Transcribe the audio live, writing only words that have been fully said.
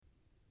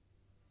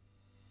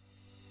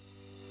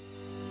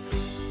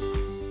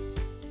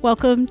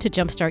Welcome to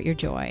Jumpstart Your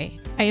Joy.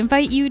 I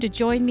invite you to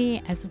join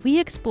me as we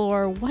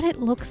explore what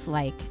it looks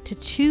like to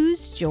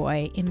choose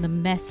joy in the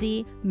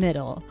messy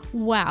middle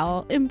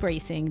while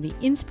embracing the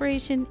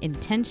inspiration,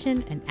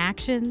 intention, and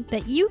action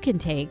that you can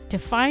take to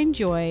find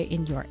joy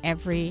in your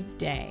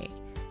everyday.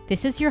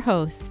 This is your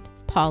host,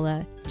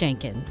 Paula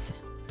Jenkins.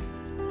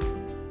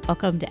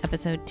 Welcome to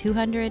episode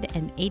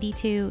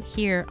 282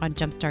 here on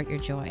Jumpstart Your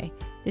Joy.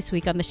 This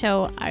week on the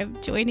show,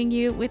 I'm joining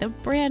you with a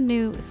brand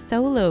new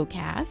solo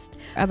cast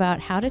about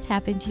how to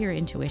tap into your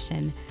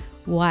intuition,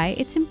 why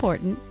it's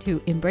important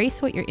to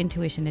embrace what your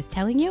intuition is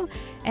telling you,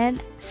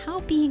 and how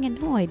being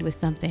annoyed with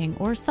something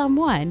or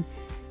someone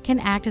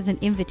can act as an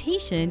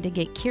invitation to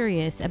get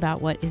curious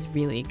about what is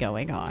really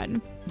going on.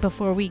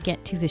 Before we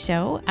get to the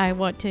show, I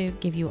want to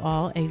give you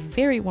all a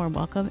very warm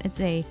welcome and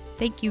say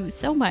thank you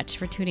so much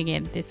for tuning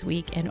in this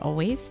week and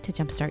always to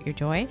Jumpstart Your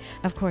Joy.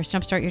 Of course,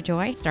 Jumpstart Your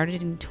Joy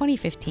started in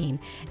 2015,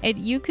 and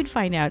you could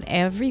find out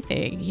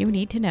everything you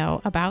need to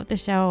know about the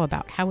show,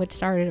 about how it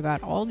started,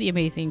 about all the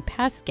amazing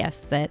past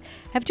guests that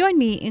have joined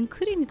me,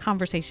 including the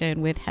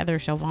conversation with Heather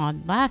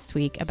Chauvin last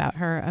week about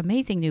her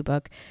amazing new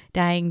book,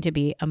 Dying to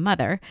Be a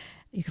Mother.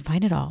 You can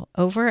find it all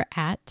over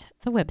at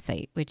the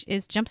website, which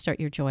is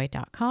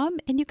jumpstartyourjoy.com.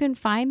 And you can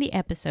find the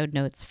episode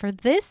notes for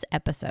this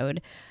episode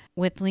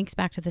with links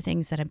back to the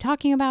things that I'm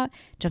talking about,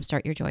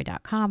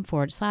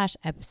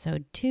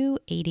 jumpstartyourjoy.com/episode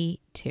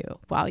 282.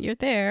 While you're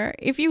there,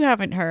 if you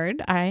haven't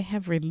heard, I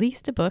have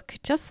released a book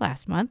just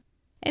last month,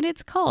 and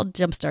it's called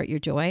Jumpstart Your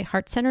Joy,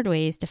 Heart-Centered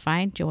Ways to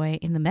Find Joy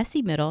in the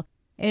Messy Middle.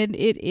 And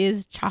it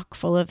is chock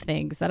full of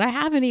things that I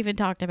haven't even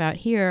talked about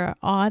here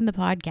on the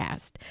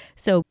podcast.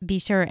 So be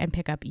sure and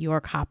pick up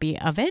your copy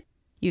of it.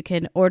 You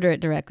can order it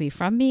directly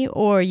from me,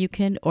 or you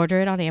can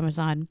order it on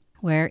Amazon,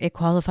 where it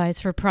qualifies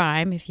for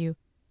Prime if you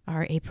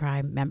are a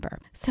Prime member.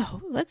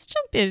 So let's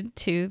jump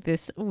into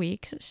this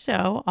week's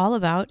show all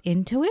about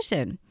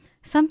intuition.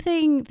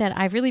 Something that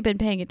I've really been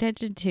paying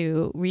attention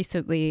to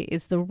recently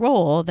is the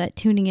role that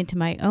tuning into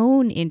my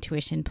own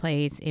intuition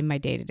plays in my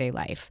day-to-day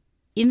life.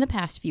 In the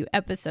past few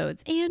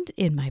episodes and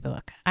in my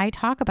book, I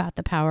talk about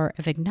the power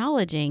of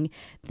acknowledging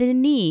the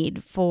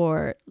need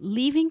for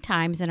leaving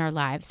times in our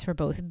lives for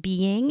both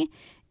being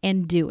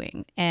and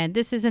doing. And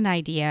this is an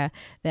idea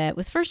that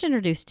was first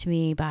introduced to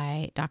me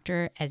by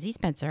Dr. Ezzie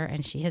Spencer,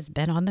 and she has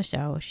been on the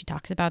show. She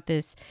talks about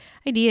this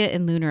idea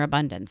in Lunar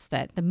Abundance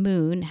that the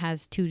moon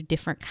has two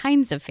different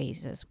kinds of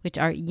phases, which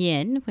are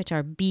yin, which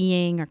are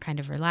being or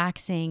kind of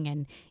relaxing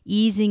and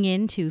easing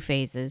into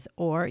phases,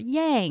 or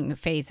yang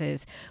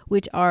phases,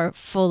 which are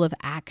full of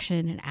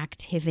action and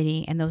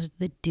activity, and those are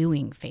the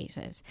doing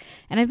phases.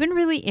 And I've been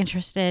really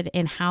interested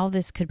in how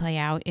this could play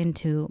out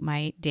into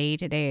my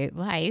day-to-day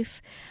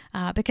life,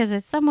 because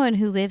as someone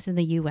who lives in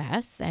the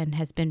U.S. and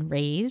has been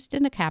raised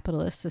in a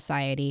capitalist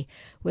society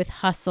with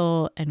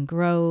hustle and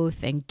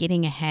growth and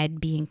getting ahead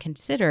being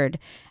considered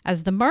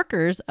as the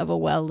markers of a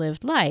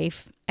well-lived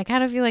life, I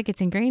kind of feel like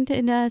it's ingrained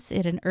in us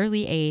at an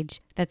early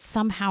age that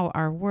somehow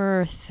our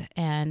worth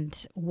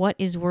and what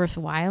is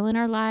worthwhile in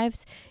our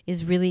lives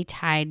is really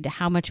tied to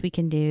how much we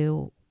can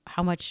do,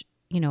 how much,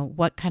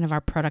 what kind of our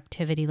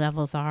productivity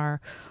levels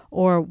are,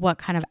 or what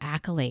kind of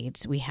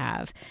accolades we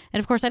have. And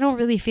of course, I don't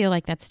really feel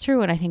like that's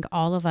true. And I think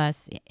all of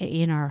us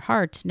in our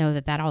hearts know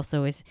that that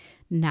also is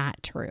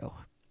not true.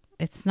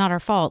 It's not our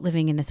fault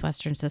living in this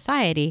Western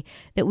society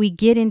that we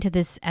get into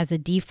this as a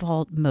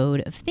default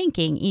mode of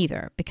thinking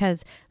either,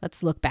 because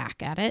let's look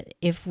back at it.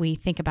 If we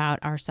think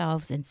about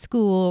ourselves in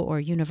school or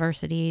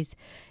universities,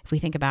 if we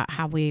think about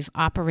how we've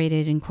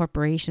operated in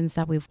corporations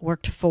that we've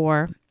worked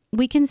for,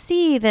 we can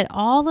see that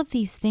all of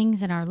these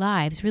things in our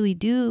lives really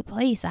do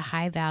place a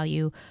high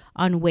value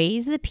on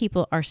ways that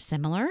people are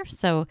similar.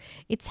 So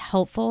it's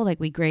helpful, like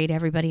we grade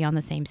everybody on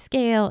the same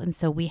scale. And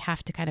so we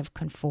have to kind of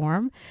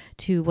conform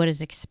to what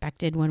is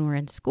expected when we're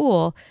in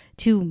school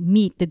to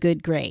meet the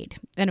good grade.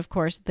 And of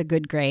course, the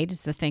good grade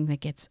is the thing that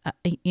gets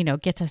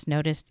us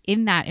noticed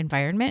in that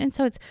environment. And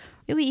so it's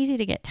really easy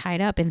to get tied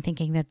up in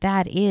thinking that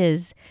that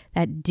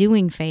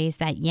doing phase,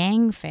 that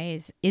yang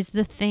phase is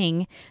the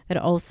thing that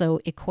also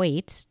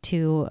equates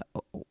to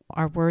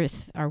our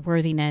worth, our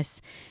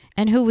worthiness,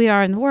 and who we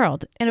are in the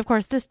world. And of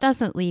course, this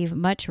doesn't leave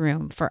much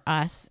room for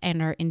us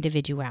and our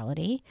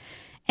individuality.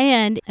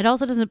 And it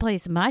also doesn't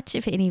place much,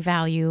 if any,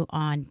 value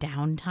on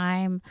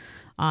downtime,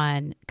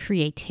 on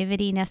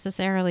creativity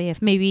necessarily,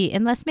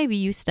 unless maybe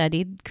you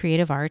studied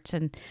creative arts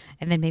and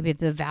then maybe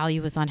the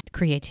value was on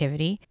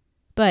creativity.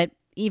 But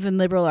even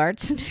liberal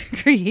arts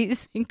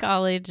degrees in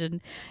college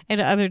and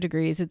other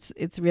degrees,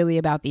 it's really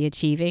about the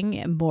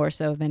achieving more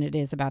so than it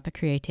is about the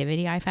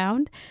creativity, I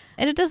found.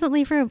 And it doesn't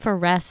leave room for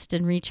rest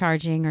and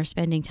recharging or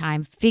spending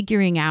time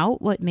figuring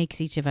out what makes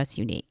each of us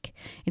unique.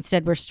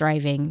 Instead, we're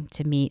striving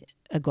to meet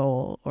a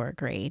goal or a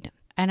grade.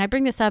 And I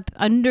bring this up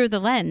under the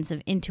lens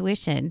of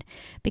intuition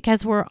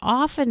because we're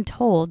often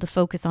told to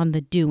focus on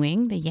the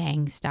doing, the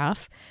yang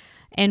stuff,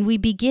 and we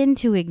begin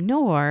to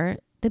ignore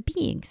the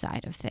being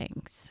side of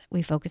things.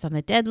 We focus on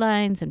the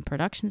deadlines and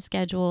production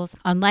schedules,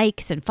 on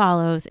likes and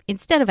follows,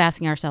 instead of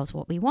asking ourselves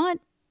what we want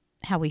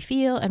how we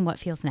feel and what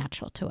feels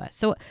natural to us.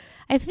 So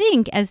I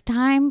think as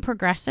time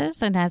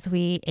progresses and as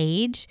we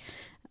age,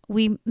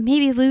 we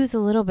maybe lose a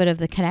little bit of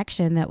the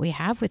connection that we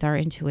have with our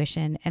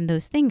intuition and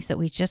those things that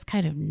we just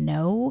kind of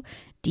know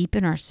deep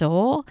in our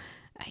soul.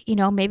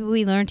 Maybe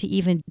we learn to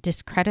even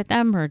discredit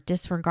them or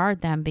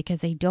disregard them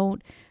because they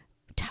don't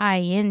tie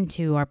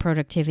into our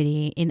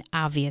productivity in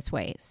obvious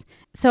ways.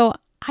 So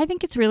I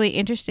think it's really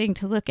interesting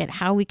to look at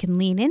how we can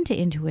lean into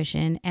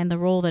intuition and the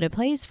role that it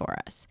plays for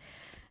us.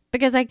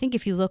 Because I think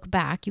if you look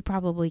back, you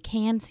probably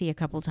can see a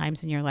couple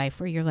times in your life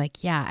where you're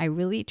like, yeah, I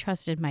really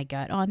trusted my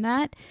gut on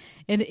that.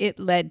 And it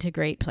led to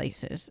great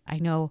places. I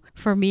know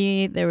for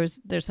me, there's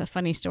a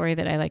funny story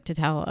that I like to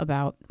tell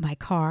about my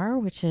car,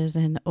 which is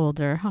an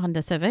older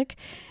Honda Civic.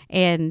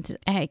 And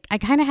I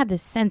kind of had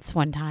this sense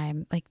one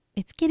time, like,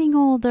 it's getting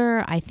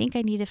older. I think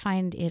I need to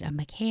find it a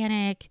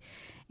mechanic.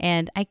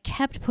 And I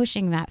kept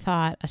pushing that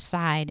thought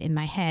aside in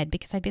my head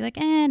because I'd be like,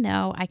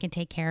 no, I can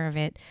take care of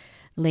it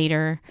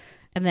later.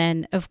 And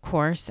then, of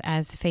course,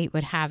 as fate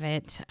would have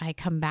it, I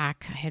come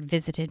back. I had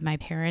visited my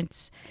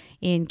parents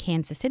in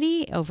Kansas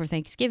City over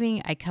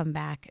Thanksgiving. I come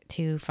back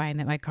to find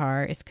that my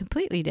car is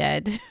completely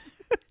dead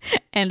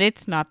and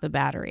it's not the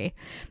battery.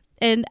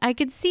 And I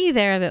could see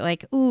there that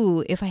like,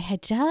 ooh, if I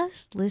had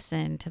just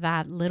listened to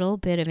that little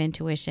bit of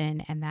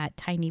intuition and that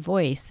tiny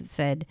voice that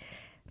said,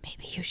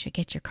 maybe you should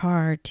get your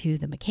car to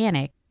the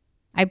mechanic,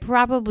 I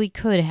probably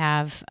could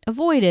have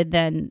avoided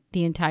then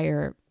the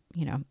entire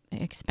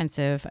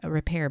expensive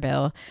repair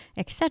bill,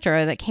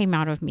 etc., that came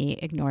out of me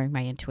ignoring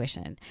my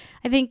intuition.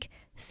 I think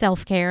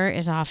self-care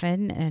is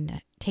often,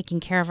 and taking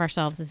care of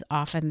ourselves is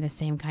often the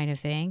same kind of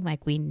thing.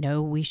 Like we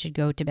know we should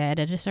go to bed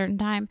at a certain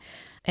time.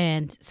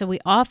 And so we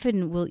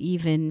often will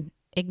even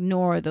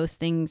ignore those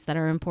things that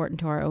are important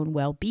to our own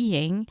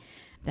well-being.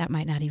 That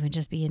might not even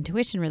just be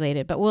intuition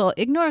related, but we'll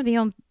ignore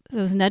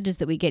those nudges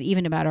that we get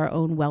even about our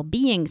own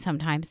well-being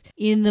sometimes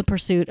in the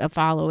pursuit of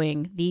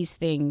following these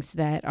things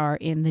that are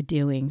in the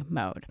doing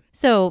mode.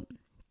 So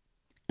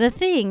the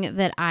thing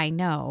that I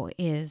know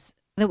is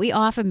that we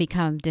often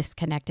become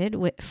disconnected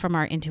from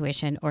our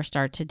intuition or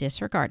start to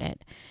disregard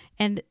it.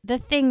 And the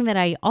thing that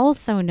I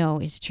also know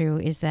is true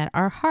is that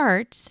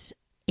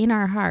in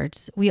our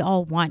hearts, we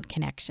all want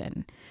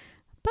connection.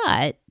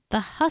 But the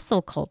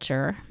hustle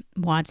culture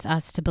wants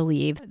us to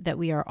believe that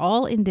we are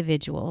all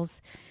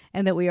individuals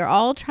and that we are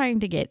all trying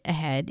to get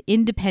ahead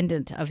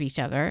independent of each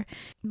other.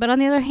 But on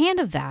the other hand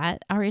of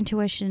that, our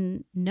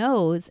intuition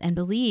knows and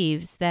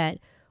believes that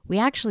we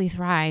actually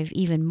thrive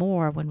even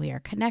more when we are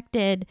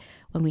connected,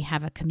 when we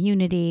have a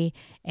community.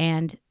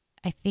 And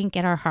I think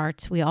in our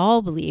hearts, we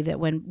all believe that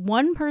when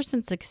one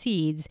person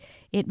succeeds,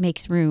 it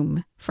makes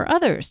room for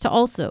others to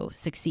also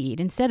succeed.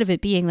 Instead of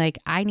it being like,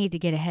 I need to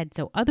get ahead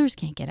so others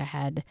can't get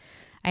ahead,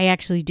 I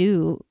actually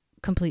do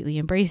completely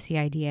embrace the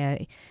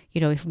idea,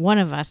 if one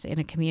of us in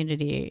a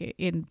community,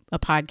 in a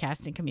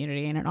podcasting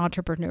community, in an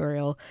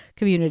entrepreneurial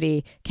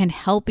community can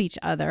help each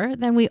other,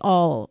 then we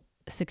all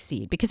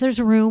succeed because there's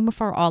room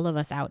for all of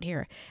us out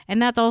here. And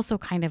that's also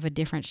kind of a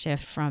different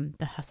shift from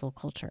the hustle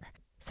culture.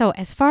 So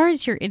as far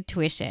as your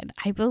intuition,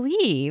 I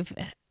believe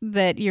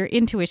that your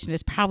intuition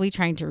is probably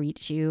trying to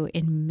reach you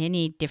in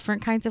many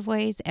different kinds of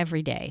ways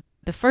every day.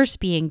 The first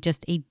being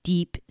just a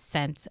deep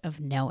sense of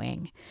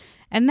knowing.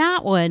 And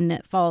that one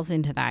falls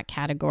into that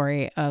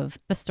category of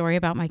the story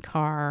about my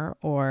car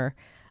or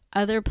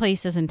other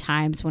places and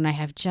times when I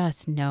have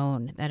just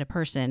known that a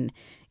person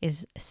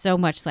is so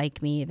much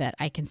like me that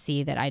I can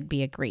see that I'd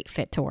be a great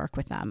fit to work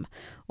with them.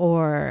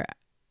 Or,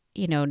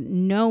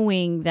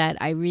 knowing that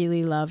I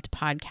really loved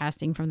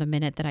podcasting from the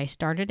minute that I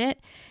started it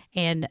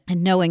and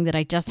knowing that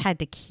I just had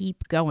to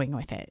keep going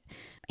with it.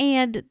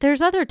 And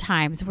there's other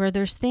times where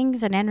there's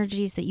things and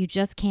energies that you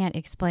just can't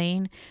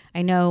explain.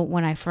 I know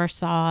when I first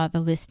saw the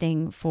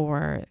listing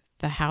for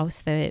the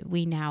house that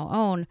we now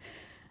own,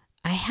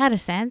 I had a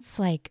sense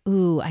like,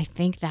 ooh, I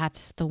think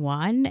that's the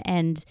one.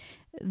 And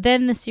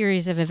then the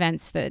series of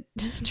events that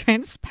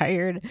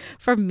transpired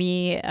from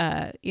me,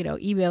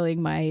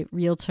 emailing my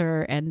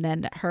realtor and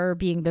then her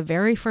being the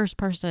very first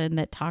person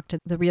that talked to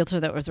the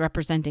realtor that was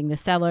representing the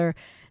seller,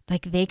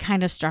 like they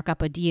kind of struck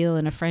up a deal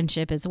and a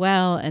friendship as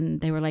well. And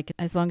they were like,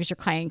 as long as your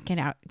client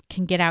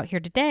can get out here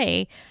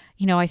today,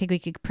 I think we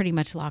could pretty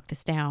much lock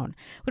this down,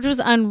 which was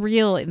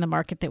unreal in the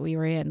market that we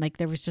were in. Like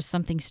there was just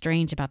something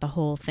strange about the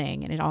whole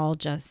thing and it all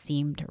just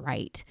seemed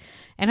right.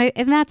 And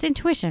that's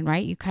intuition,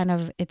 right?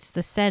 It's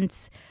the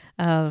sense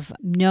of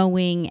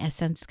knowing, a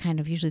sense kind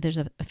of usually there's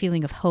a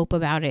feeling of hope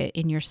about it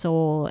in your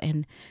soul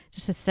and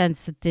just a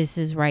sense that this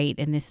is right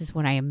and this is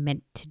what I am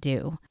meant to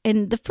do.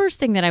 And the first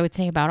thing that I would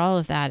say about all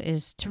of that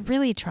is to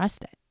really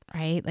trust it.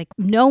 Right? Like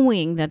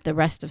knowing that the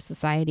rest of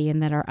society and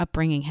that our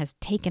upbringing has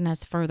taken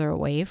us further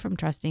away from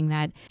trusting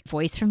that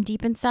voice from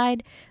deep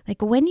inside.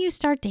 Like when you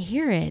start to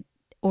hear it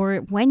or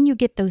when you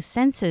get those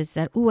senses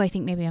that, ooh, I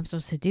think maybe I'm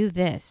supposed to do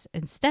this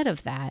instead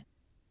of that,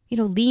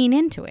 lean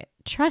into it.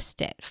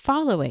 trust it,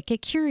 follow it,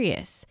 get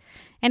curious.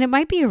 And it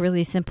might be a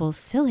really simple,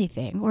 silly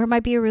thing, or it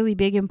might be a really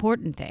big,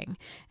 important thing.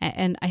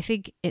 And I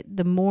think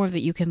the more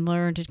that you can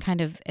learn to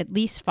kind of at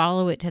least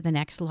follow it to the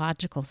next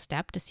logical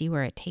step to see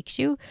where it takes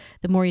you,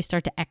 the more you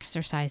start to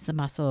exercise the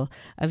muscle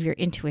of your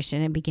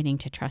intuition and beginning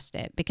to trust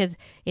it. Because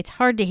it's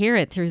hard to hear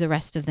it through the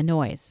rest of the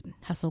noise.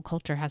 Hustle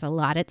culture has a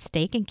lot at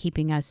stake in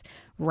keeping us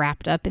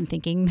wrapped up in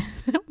thinking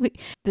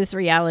this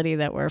reality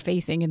that we're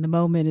facing in the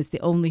moment is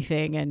the only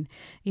thing, and,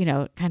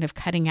 kind of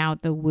cutting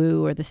out the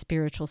woo or the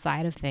spiritual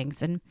side of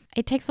things. And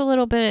it takes a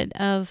little bit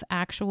of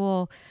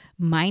actual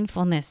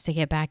mindfulness to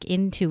get back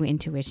into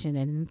intuition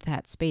and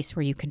that space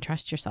where you can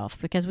trust yourself,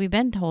 because we've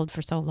been told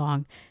for so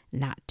long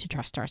not to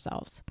trust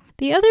ourselves.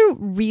 The other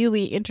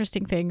really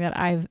interesting thing that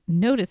I've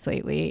noticed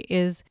lately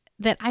is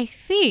that I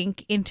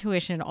think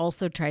intuition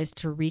also tries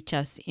to reach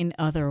us in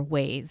other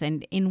ways,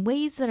 and in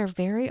ways that are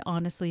very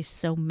honestly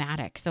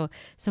somatic. So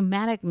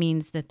somatic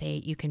means that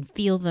you can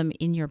feel them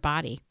in your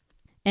body.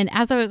 And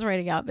as I was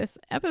writing out this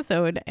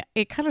episode,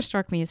 it kind of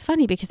struck me as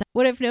funny, because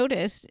what I've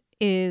noticed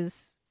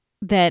is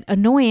that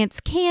annoyance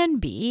can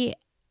be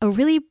a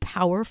really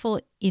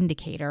powerful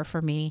indicator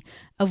for me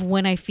of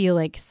when I feel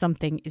like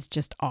something is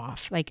just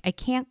off. Like I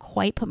can't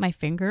quite put my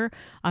finger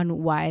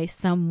on why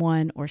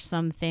someone or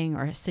something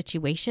or a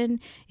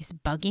situation is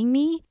bugging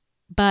me,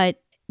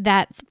 but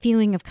that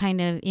feeling of kind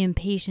of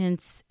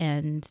impatience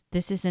and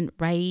this isn't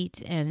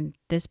right and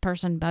this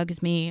person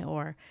bugs me,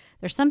 or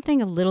there's something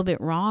a little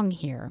bit wrong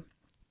here.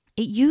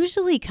 It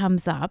usually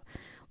comes up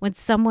when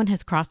someone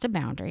has crossed a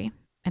boundary.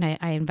 And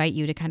I invite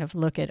you to kind of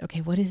look at, okay,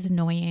 what is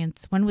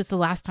annoyance? When was the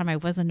last time I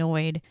was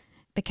annoyed?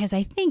 Because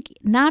I think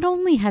not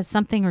only has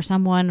something or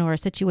someone or a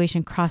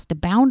situation crossed a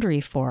boundary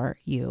for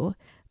you,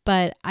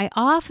 but I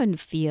often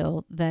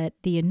feel that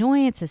the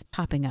annoyance is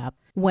popping up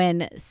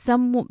when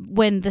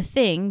the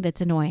thing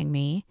that's annoying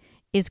me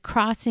is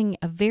crossing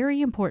a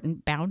very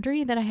important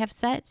boundary that I have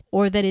set,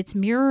 or that it's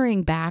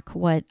mirroring back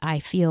what I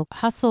feel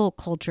hustle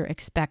culture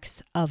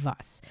expects of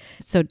us.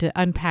 So to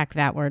unpack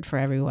that word for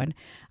everyone,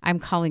 I'm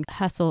calling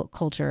hustle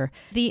culture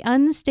the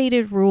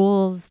unstated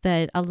rules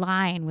that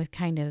align with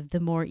kind of the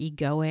more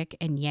egoic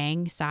and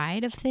yang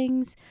side of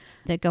things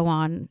that go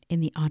on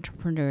in the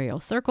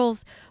entrepreneurial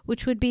circles,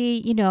 which would be,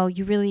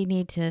 you really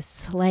need to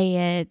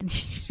slay it,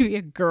 be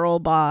a girl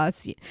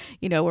boss.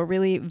 We're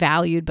really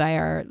valued by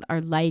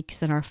our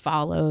likes and our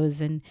follows.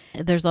 And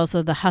there's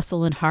also the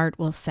hustle and heart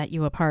will set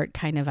you apart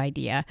kind of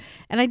idea.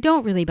 And I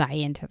don't really buy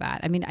into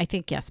that. I mean, I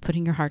think, yes,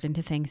 putting your heart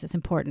into things is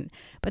important,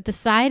 but the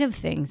side of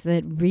things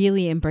that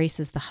really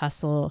embraces the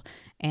hustle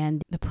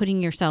and the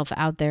putting yourself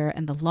out there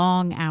and the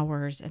long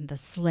hours and the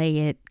slay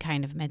it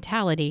kind of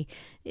mentality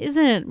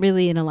isn't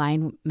really in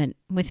alignment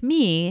with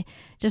me,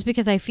 just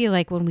because I feel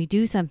like when we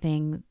do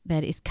something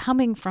that is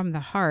coming from the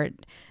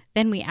heart,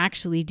 then we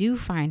actually do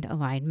find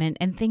alignment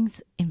and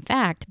things, in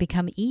fact,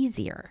 become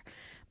easier.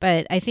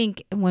 But I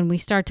think when we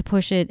start to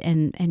push it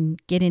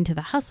and get into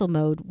the hustle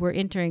mode, we're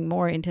entering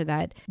more into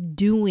that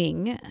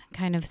doing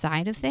kind of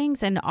side of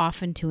things, and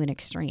often to an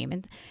extreme.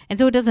 And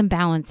so it doesn't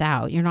balance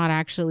out. You're not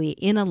actually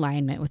in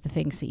alignment with the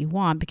things that you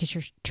want, because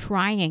you're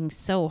trying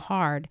so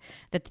hard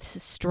that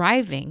this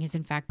striving is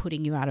in fact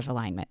putting you out of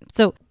alignment.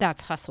 So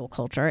that's hustle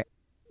culture.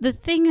 The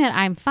thing that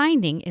I'm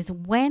finding is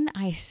when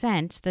I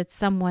sense that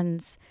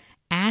someone's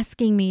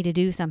asking me to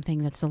do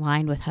something that's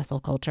aligned with hustle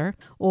culture,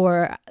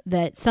 or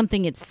that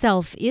something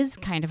itself is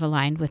kind of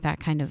aligned with that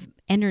kind of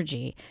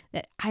energy,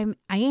 that I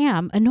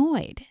am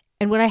annoyed.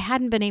 And what I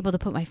hadn't been able to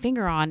put my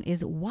finger on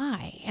is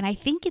why. And I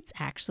think it's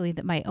actually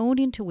that my own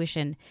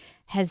intuition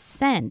has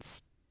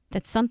sensed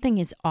that something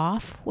is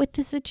off with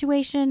the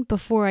situation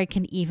before I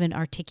can even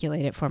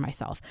articulate it for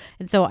myself.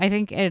 And so I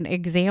think an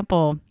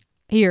example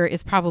here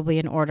is probably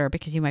in order,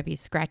 because you might be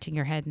scratching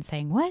your head and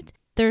saying, what?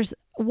 There's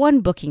one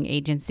booking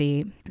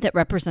agency that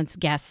represents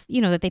guests,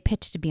 that they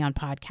pitch to be on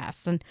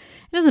podcasts. And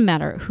it doesn't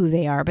matter who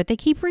they are, but they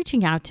keep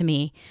reaching out to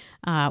me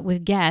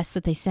with guests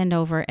that they send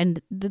over,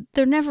 and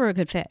they're never a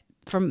good fit.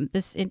 From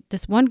this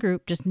one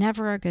group, just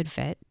never a good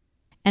fit.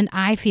 And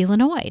I feel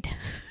annoyed.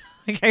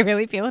 I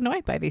really feel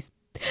annoyed by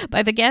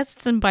the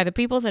guests and by the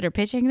people that are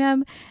pitching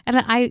them. And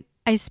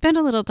I spent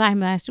a little time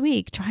last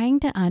week trying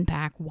to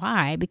unpack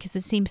why, because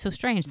it seems so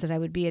strange that I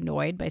would be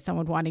annoyed by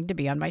someone wanting to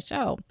be on my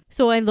show.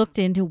 So I looked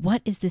into,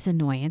 what is this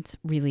annoyance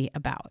really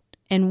about?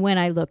 And when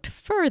I looked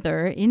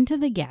further into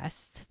the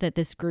guests that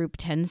this group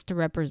tends to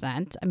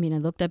represent, I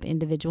looked up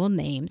individual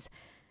names.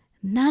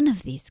 None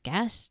of these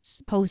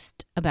guests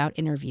post about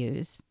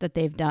interviews that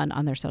they've done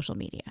on their social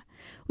media,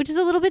 which is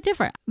a little bit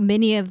different.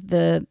 Many of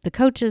the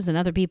coaches and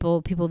other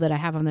people that I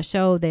have on the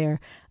show, they're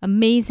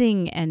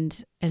amazing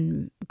and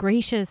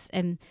gracious,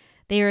 and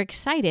they are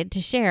excited to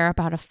share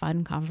about a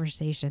fun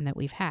conversation that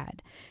we've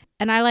had.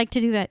 And I like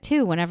to do that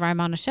too. Whenever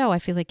I'm on a show, I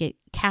feel like it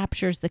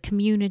captures the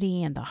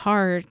community and the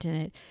heart,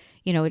 and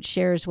it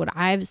shares what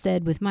I've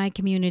said with my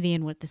community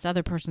and what this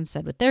other person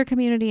said with their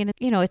community. And,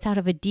 it's out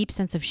of a deep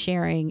sense of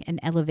sharing and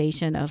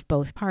elevation of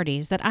both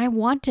parties that I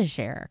want to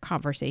share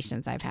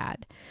conversations I've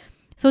had.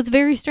 So it's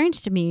very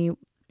strange to me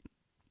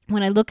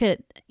when I look at,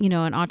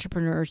 an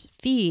entrepreneur's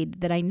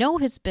feed that I know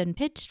has been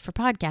pitched for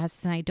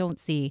podcasts, and I don't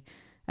see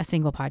a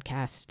single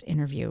podcast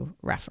interview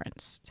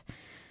referenced.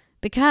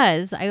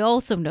 Because I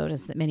also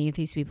notice that many of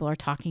these people are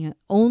talking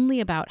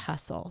only about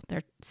hustle.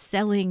 They're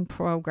selling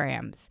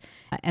programs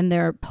and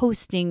they're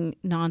posting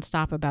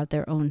nonstop about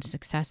their own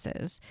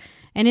successes.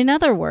 And in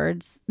other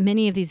words,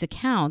 many of these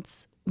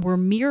accounts were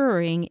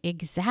mirroring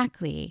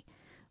exactly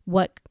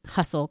what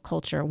hustle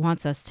culture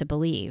wants us to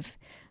believe,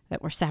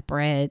 that we're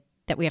separate,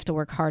 that we have to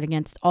work hard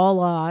against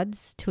all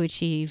odds to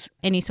achieve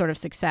any sort of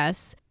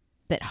success,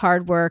 that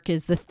hard work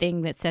is the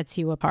thing that sets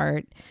you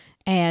apart,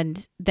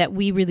 and that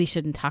we really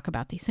shouldn't talk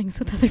about these things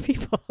with other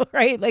people,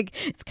 right? Like,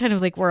 it's kind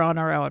of like we're on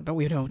our own, but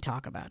we don't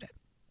talk about it.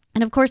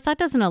 And of course, that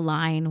doesn't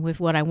align with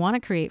what I want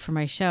to create for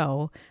my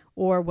show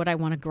or what I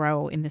want to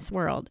grow in this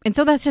world. And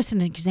so that's just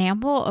an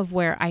example of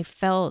where I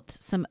felt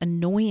some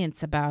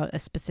annoyance about a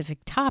specific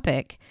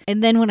topic.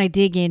 And then when I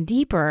dig in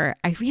deeper,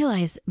 I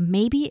realize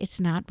maybe it's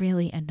not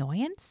really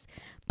annoyance,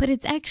 but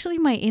it's actually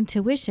my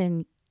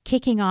intuition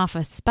kicking off a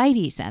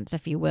spidey sense,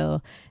 if you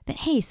will, that,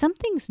 hey,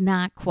 something's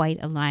not quite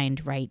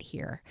aligned right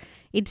here.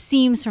 It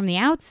seems from the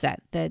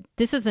outset that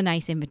this is a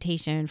nice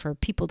invitation for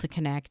people to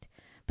connect.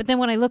 But then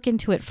when I look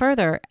into it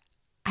further,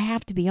 I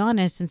have to be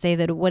honest and say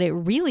that what it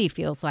really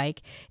feels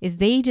like is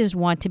they just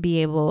want to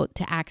be able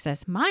to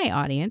access my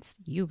audience,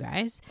 you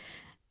guys,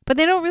 but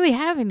they don't really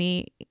have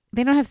they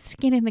don't have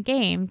skin in the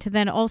game to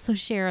then also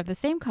share the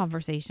same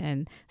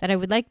conversation that I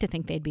would like to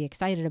think they'd be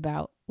excited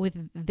about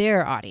with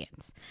their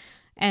audience.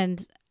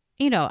 And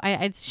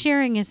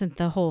sharing isn't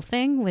the whole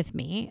thing with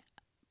me,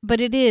 but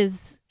it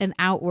is an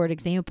outward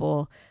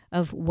example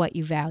of what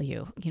you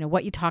value.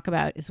 What you talk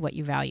about is what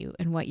you value,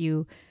 and what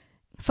you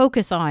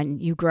focus on,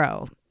 you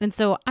grow. And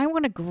so I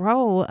want to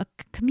grow a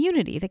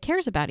community that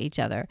cares about each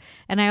other.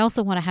 And I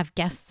also want to have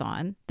guests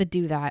on that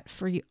do that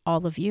for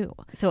all of you.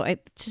 So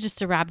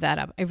to wrap that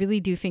up, I really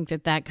do think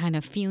that kind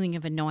of feeling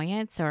of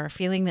annoyance or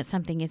feeling that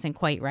something isn't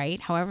quite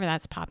right, however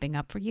that's popping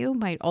up for you,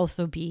 might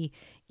also be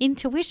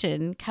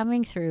intuition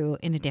coming through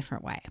in a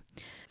different way.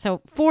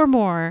 So 4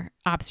 more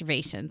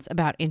observations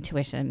about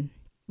intuition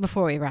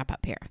before we wrap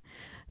up here.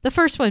 The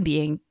first one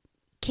being,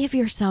 give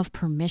yourself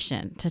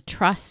permission to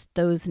trust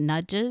those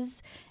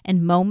nudges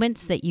and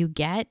moments that you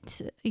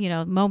get,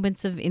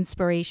 moments of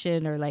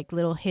inspiration or like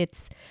little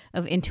hits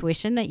of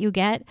intuition that you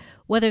get,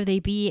 whether they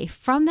be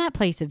from that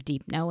place of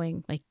deep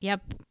knowing, like,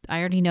 yep, I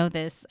already know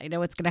this. I know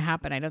what's going to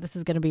happen. I know this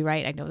is going to be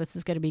right. I know this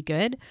is going to be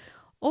good.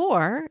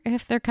 Or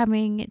if they're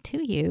coming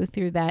to you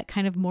through that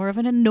kind of more of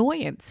an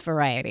annoyance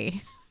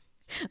variety.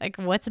 Like,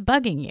 what's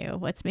bugging you?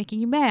 What's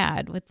making you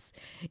mad? What's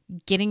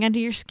getting under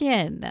your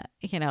skin?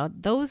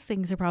 Those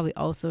things are probably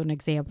also an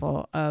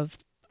example of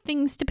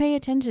things to pay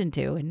attention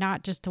to, and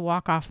not just to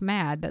walk off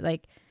mad,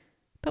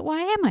 but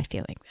why am I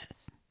feeling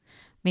this?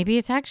 Maybe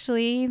it's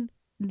actually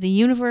the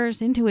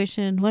universe,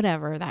 intuition,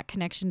 whatever, that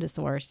connection to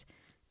source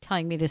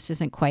telling me this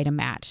isn't quite a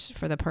match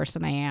for the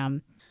person I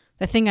am,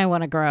 the thing I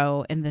want to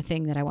grow, and the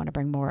thing that I want to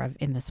bring more of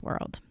in this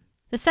world.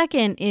 The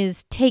second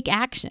is take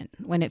action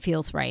when it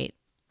feels right,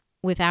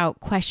 without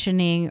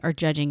questioning or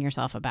judging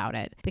yourself about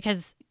it,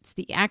 because it's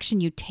the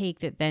action you take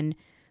that then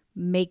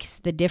makes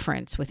the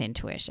difference with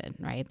intuition,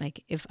 right?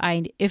 Like if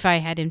I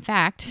had in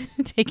fact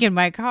taken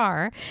my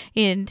car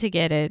in to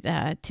get it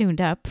tuned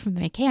up from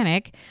the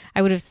mechanic,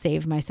 I would have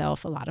saved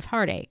myself a lot of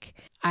heartache.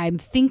 I'm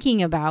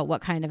thinking about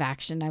what kind of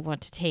action I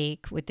want to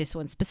take with this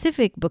one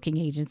specific booking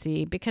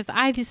agency, because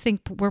I just think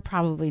we're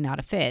probably not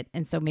a fit.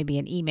 And so maybe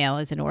an email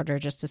is in order,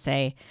 just to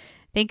say,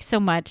 thanks so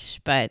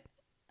much, but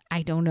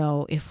I don't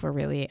know if we're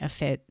really a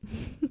fit,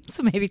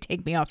 so maybe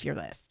take me off your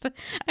list.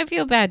 I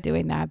feel bad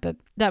doing that, but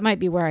that might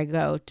be where I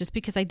go, just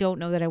because I don't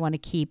know that I want to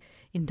keep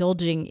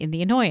indulging in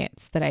the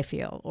annoyance that I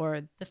feel,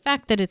 or the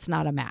fact that it's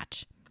not a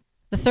match.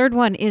 The third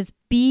one is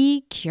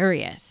be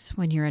curious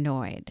when you're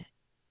annoyed.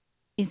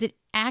 Is it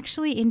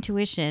actually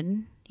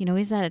intuition?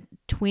 Is that a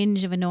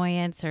twinge of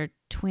annoyance or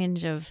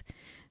twinge of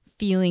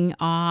feeling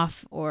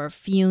off, or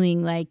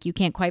feeling like you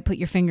can't quite put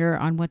your finger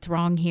on what's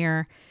wrong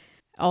here?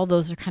 All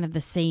those are kind of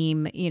the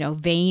same,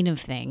 vein of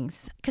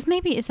things. Because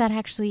maybe is that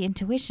actually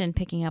intuition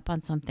picking up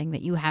on something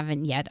that you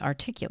haven't yet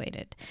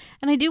articulated?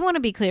 And I do want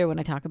to be clear when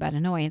I talk about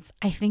annoyance.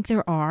 I think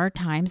there are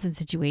times and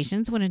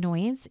situations when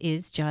annoyance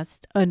is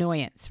just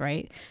annoyance,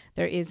 right?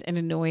 There is an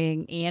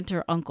annoying aunt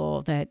or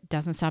uncle that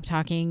doesn't stop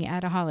talking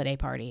at a holiday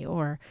party,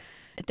 or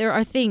there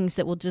are things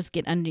that will just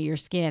get under your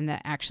skin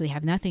that actually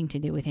have nothing to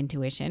do with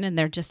intuition, and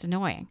they're just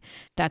annoying.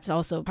 That's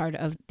also part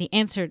of the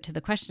answer to the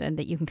question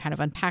that you can kind of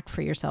unpack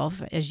for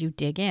yourself as you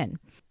dig in.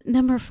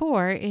 Number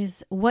 4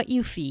 is what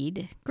you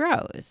feed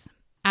grows.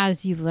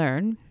 As you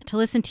learn to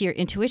listen to your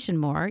intuition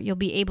more, you'll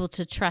be able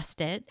to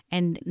trust it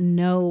and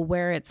know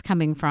where it's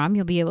coming from.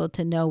 You'll be able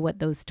to know what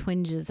those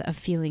twinges of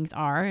feelings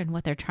are and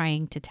what they're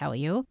trying to tell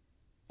you.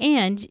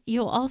 And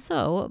you'll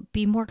also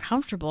be more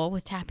comfortable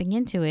with tapping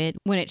into it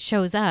when it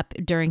shows up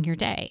during your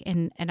day.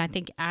 And I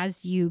think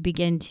as you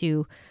begin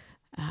to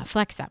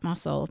flex that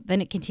muscle,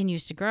 then it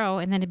continues to grow,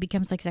 and then it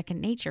becomes like second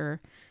nature.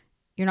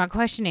 You're not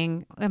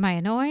questioning, am I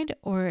annoyed,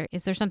 or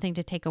is there something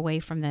to take away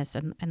from this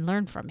and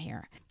learn from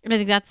here? And I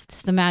think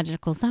that's the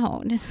magical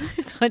zone is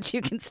once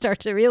you can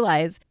start to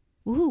realize,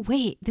 ooh,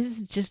 wait, this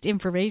is just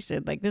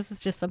information. Like this is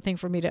just something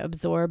for me to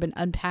absorb and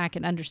unpack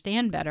and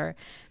understand better.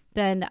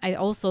 Then I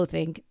also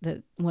think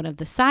that one of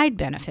the side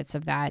benefits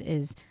of that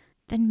is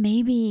then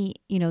maybe,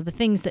 the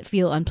things that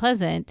feel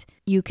unpleasant,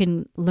 you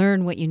can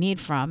learn what you need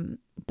from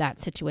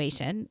that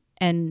situation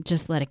and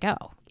just let it go.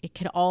 It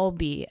can all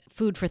be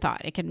food for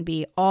thought. It can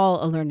be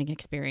all a learning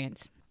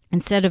experience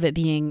instead of it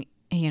being,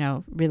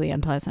 really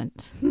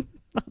unpleasant.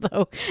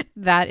 Although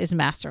that is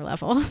master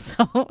level.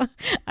 So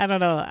I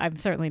don't know. I'm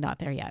certainly not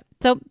there yet.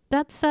 So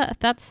that's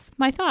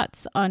my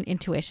thoughts on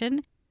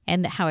intuition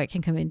and how it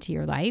can come into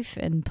your life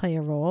and play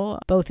a role,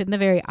 both in the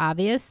very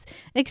obvious,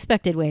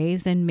 expected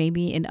ways and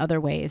maybe in other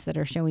ways that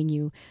are showing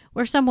you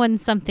where someone,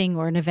 something,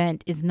 or an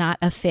event is not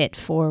a fit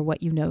for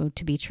what you know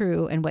to be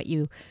true and what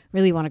you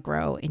really want to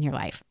grow in your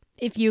life.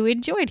 If you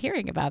enjoyed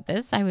hearing about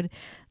this, I would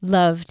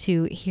love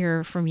to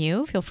hear from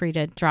you. Feel free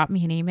to drop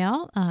me an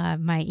email.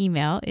 My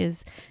email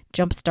is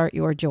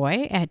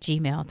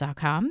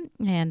jumpstartyourjoy@gmail.com,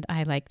 and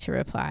I like to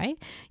reply.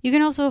 You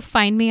can also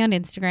find me on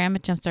Instagram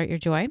at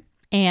jumpstartyourjoy.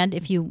 And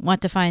if you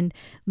want to find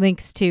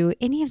links to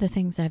any of the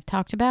things I've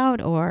talked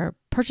about or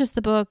purchase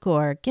the book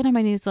or get on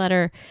my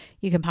newsletter,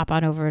 you can pop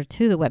on over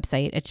to the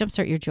website at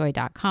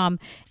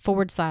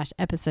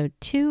jumpstartyourjoy.com/episode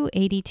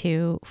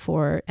 282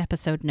 for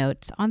episode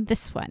notes on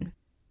this one.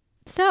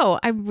 So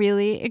I'm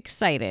really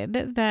excited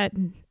that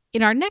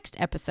in our next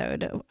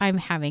episode, I'm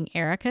having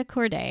Erica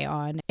Corday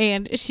on,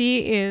 and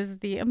she is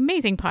the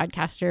amazing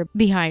podcaster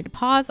behind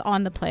Pause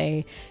on the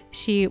Play.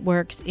 She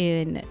works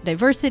in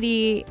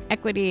diversity,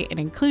 equity, and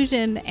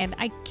inclusion, and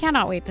I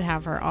cannot wait to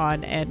have her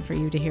on and for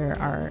you to hear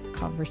our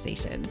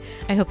conversation.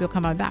 I hope you'll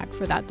come on back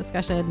for that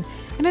discussion.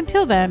 And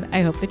until then,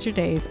 I hope that your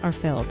days are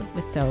filled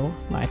with so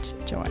much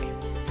joy.